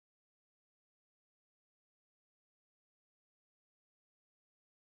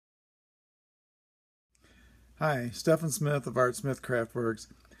Hi, Stephan Smith of Artsmith Craftworks.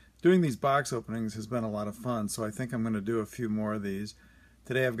 Doing these box openings has been a lot of fun, so I think I'm going to do a few more of these.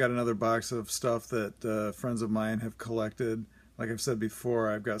 Today I've got another box of stuff that friends of mine have collected. Like I've said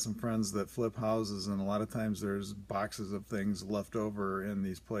before, I've got some friends that flip houses, and a lot of times there's boxes of things left over in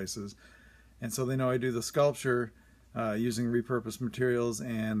these places. And so they know I do the sculpture using repurposed materials,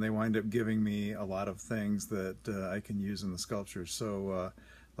 and they wind up giving me a lot of things that I can use in the sculpture. So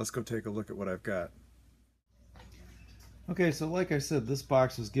let's go take a look at what I've got. Okay, so like I said, this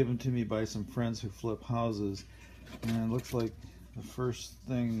box was given to me by some friends who flip houses, and it looks like the first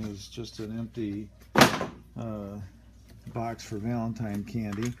thing is just an empty box for Valentine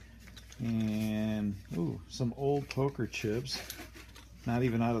candy, and ooh, some old poker chips, not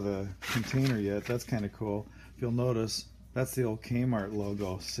even out of the container yet. That's kind of cool. If you'll notice, that's the old Kmart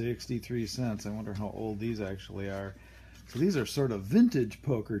logo, 63 cents. I wonder how old these actually are. So these are sort of vintage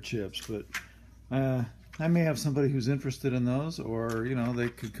poker chips, but I may have somebody who's interested in those, or you know, they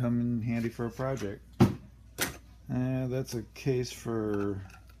could come in handy for a project. That's a case for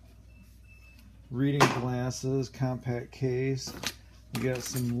reading glasses, compact case. We got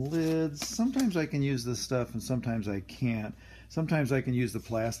some lids. Sometimes I can use this stuff and sometimes I can't. Sometimes I can use the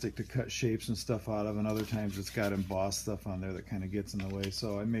plastic to cut shapes and stuff out of, and other times it's got embossed stuff on there that kind of gets in the way,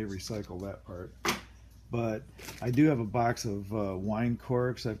 so I may recycle that part. But I do have a box of wine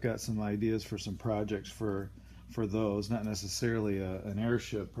corks. I've got some ideas for some projects for those. Not necessarily an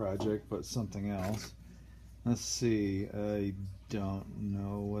airship project, but something else. Let's see. I don't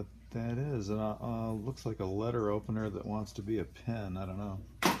know what that is. Looks like a letter opener that wants to be a pen. I don't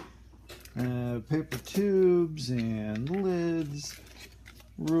know. Paper tubes and lids,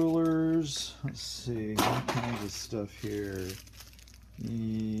 rulers. Let's see. All kinds of stuff here.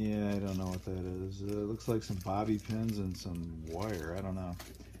 Yeah, I don't know what that is. It looks like some bobby pins and some wire. I don't know.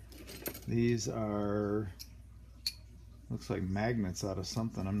 These are, looks like magnets out of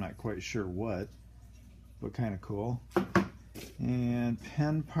something. I'm not quite sure what, but kind of cool. And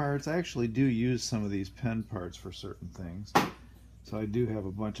pen parts. I actually do use some of these pen parts for certain things. So I do have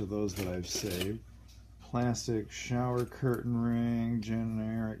a bunch of those that I've saved. Plastic shower curtain ring,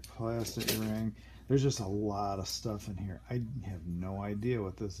 generic plastic ring. There's just a lot of stuff in here. I have no idea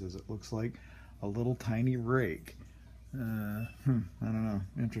what this is. It looks like a little tiny rake. I don't know.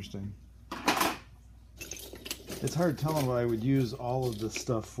 Interesting. It's hard telling what I would use all of this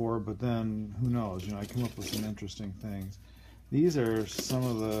stuff for, but then who knows? You know, I come up with some interesting things. These are some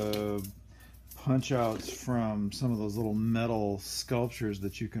of the punch outs from some of those little metal sculptures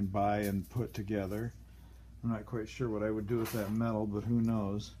that you can buy and put together. I'm not quite sure what I would do with that metal, but who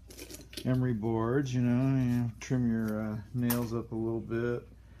knows. Emery boards, you know, trim your nails up a little bit.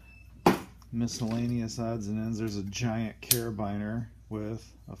 Miscellaneous odds and ends. There's a giant carabiner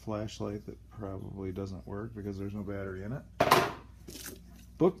with a flashlight that probably doesn't work because there's no battery in it.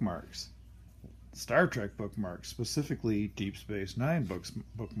 Bookmarks. Star Trek bookmarks, specifically Deep Space Nine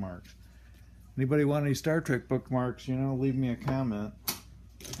bookmarks. Anybody want any Star Trek bookmarks, you know, leave me a comment.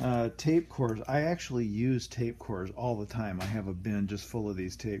 Tape cores. I actually use tape cores all the time. I have a bin just full of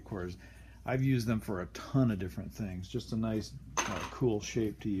these tape cores. I've used them for a ton of different things. Just a nice, cool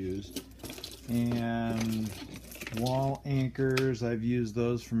shape to use. And wall anchors. I've used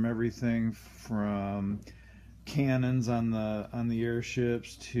those from everything from cannons on the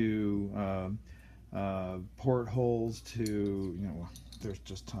airships to portholes to, you know, there's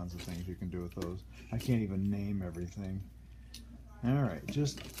just tons of things you can do with those. I can't even name everything. Alright,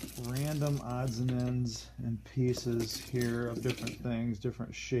 just random odds and ends and pieces here of different things,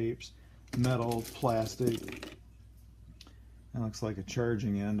 different shapes, metal, plastic. That looks like a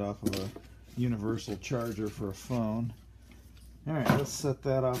charging end off of a universal charger for a phone. Alright, let's set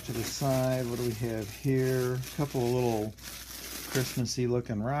that off to the side. What do we have here? A couple of little Christmassy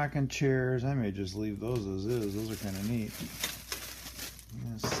looking rocking chairs. I may just leave those as is. Those are kind of neat.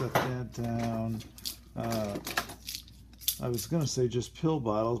 Set that down. I was going to say just pill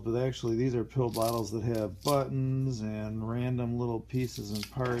bottles, but actually these are pill bottles that have buttons and random little pieces and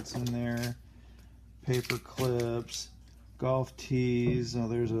parts in there. Paper clips, golf tees. Oh,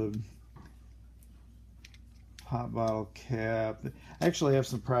 there's a pop bottle cap. I actually have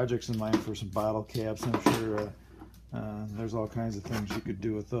some projects in mind for some bottle caps. I'm sure there's all kinds of things you could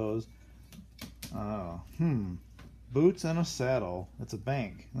do with those. Boots and a saddle. It's a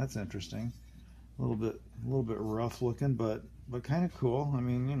bank. That's interesting. A little bit rough looking, but kind of cool. I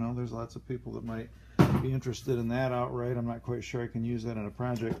mean, you know, there's lots of people that might be interested in that outright. I'm not quite sure I can use that in a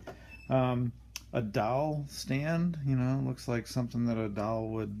project. A dowel stand, you know, looks like something that a dowel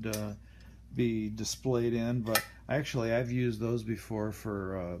would be displayed in, but actually I've used those before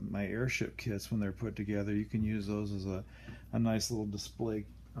for my airship kits when they're put together. You can use those as a nice little display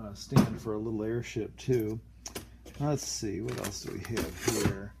stand for a little airship too. Let's see, what else do we have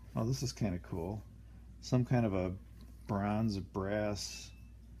here? Oh, this is kind of cool. Some kind of a bronze or brass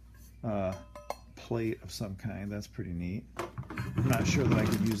plate of some kind. That's pretty neat. I'm not sure that I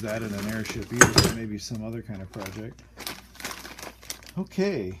could use that in an airship either, but maybe some other kind of project.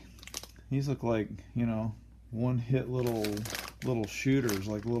 Okay, these look like, you know, one-hit little shooters,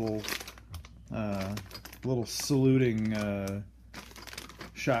 like little saluting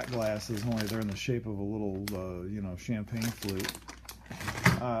shot glasses. Only they're in the shape of a little, you know, champagne flute.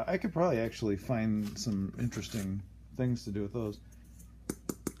 I could probably actually find some interesting things to do with those.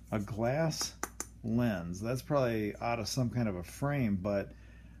 A glass lens. That's probably out of some kind of a frame, but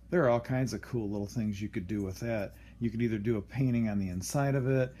there are all kinds of cool little things you could do with that. You could either do a painting on the inside of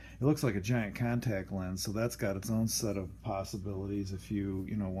it. It looks like a giant contact lens, so that's got its own set of possibilities if you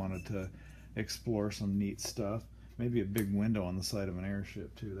know, wanted to explore some neat stuff. Maybe a big window on the side of an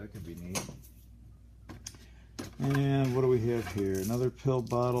airship too. That could be neat. And what do we have here? Another pill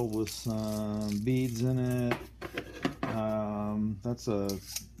bottle with some beads in it. That's a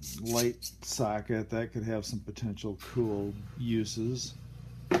light socket. That could have some potential cool uses.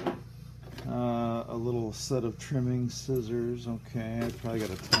 A little set of trimming scissors. Okay, I probably got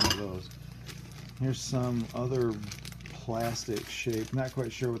a ton of those. Here's some other plastic shape. Not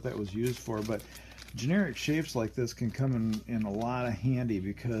quite sure what that was used for, but generic shapes like this can come in a lot of handy,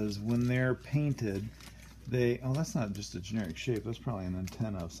 because when they're painted, oh, that's not just a generic shape. That's probably an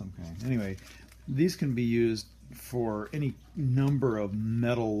antenna of some kind. Anyway, these can be used for any number of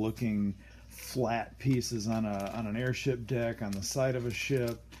metal-looking flat pieces on an airship deck, on the side of a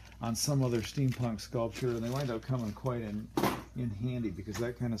ship, on some other steampunk sculpture, and they wind up coming quite in handy, because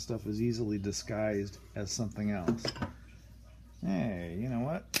that kind of stuff is easily disguised as something else. Hey, you know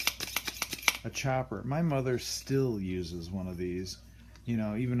what? A chopper. My mother still uses one of these, you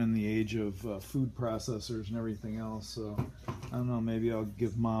know, even in the age of food processors and everything else. So I don't know, maybe I'll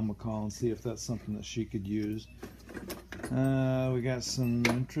give Mom a call and see if that's something that she could use. We got some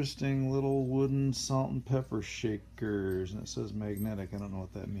interesting little wooden salt and pepper shakers, and it says magnetic. I don't know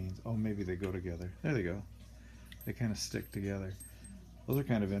what that means. Oh, maybe they go together. There they go. They kind of stick together. Those are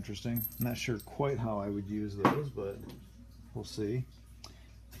kind of interesting. I'm not sure quite how I would use those, but we'll see.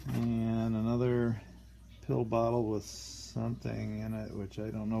 And another pill bottle with something in it, which I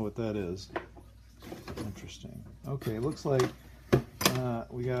don't know what that is. Interesting. Okay, looks like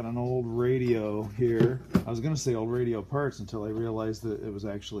we got an old radio here. I was going to say old radio parts until I realized that it was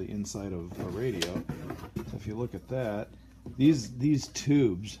actually inside of a radio. So if you look at that, these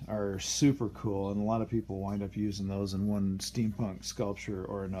tubes are super cool, and a lot of people wind up using those in one steampunk sculpture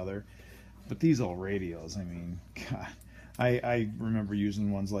or another. But these old radios, I mean, God, I remember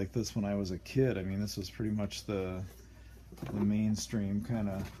using ones like this when I was a kid. I mean, this was pretty much the mainstream kind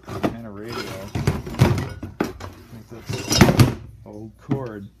of radio. I think that's old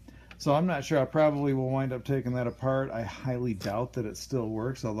cord. So I'm not sure. I probably will wind up taking that apart. I highly doubt that it still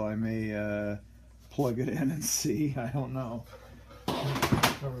works, although I may plug it in and see. I don't know.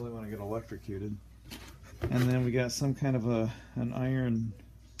 I don't really want to get electrocuted. And then we got some kind of an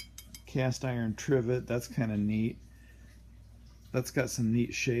cast iron trivet. That's kind of neat. That's got some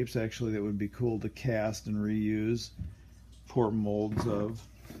neat shapes actually that would be cool to cast and reuse. Pour molds of.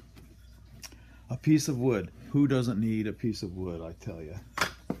 A piece of wood. Who doesn't need a piece of wood, I tell you.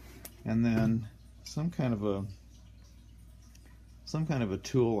 And then some kind of a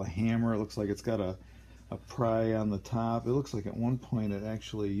tool, a hammer. It looks like it's got a pry on the top. It looks like at one point it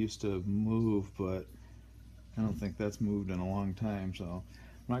actually used to move, but I don't think that's moved in a long time, so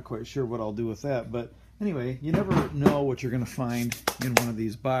I'm not quite sure what I'll do with that. But anyway, you never know what you're going to find in one of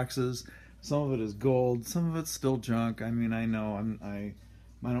these boxes. Some of it is gold, some of it's still junk. I mean, I know I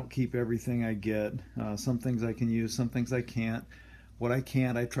don't keep everything I get. Some things I can use, some things I can't. What I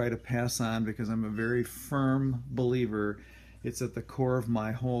can't, I try to pass on, because I'm a very firm believer. It's at the core of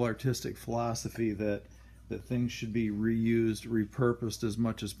my whole artistic philosophy that things should be reused, repurposed as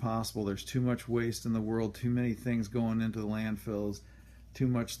much as possible. There's too much waste in the world, too many things going into the landfills, too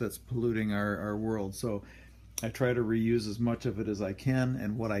much that's polluting our world. So I try to reuse as much of it as I can,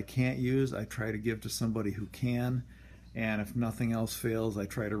 and what I can't use, I try to give to somebody who can. And if nothing else fails, I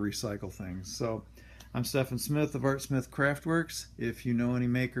try to recycle things. So I'm Stephan Smith of Artsmith Craftworks. If you know any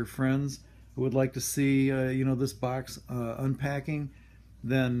maker friends who would like to see this box unpacking,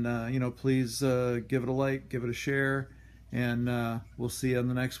 then please give it a like, give it a share, and we'll see you on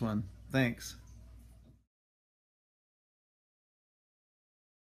the next one. Thanks.